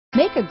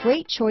Make a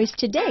great choice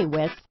today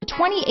with the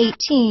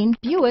 2018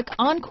 Buick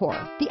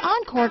Encore. The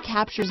Encore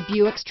captures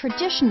Buick's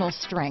traditional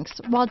strengths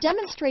while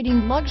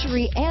demonstrating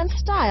luxury and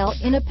style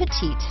in a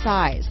petite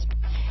size.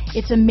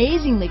 It's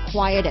amazingly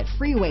quiet at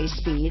freeway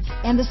speeds,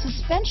 and the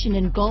suspension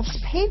engulfs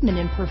pavement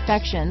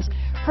imperfections,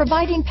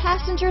 providing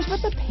passengers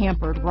with a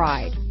pampered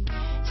ride.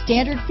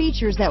 Standard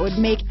features that would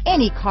make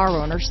any car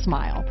owner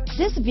smile.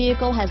 This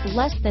vehicle has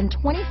less than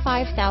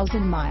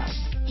 25,000 miles.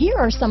 Here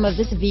are some of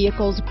this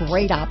vehicle's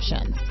great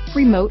options: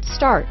 remote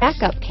start,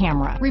 backup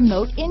camera,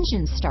 remote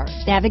engine start,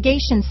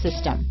 navigation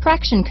system,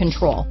 traction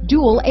control,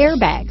 dual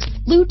airbags,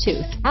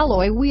 Bluetooth,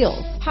 alloy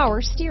wheels,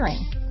 power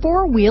steering,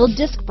 four-wheel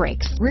disc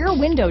brakes, rear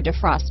window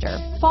defroster,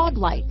 fog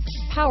lights,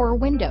 power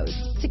windows,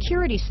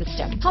 security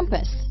system,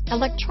 compass,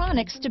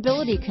 electronic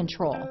stability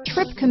control,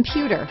 trip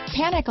computer,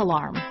 panic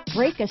alarm,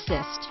 brake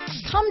assist.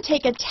 Come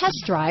take a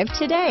test drive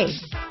today.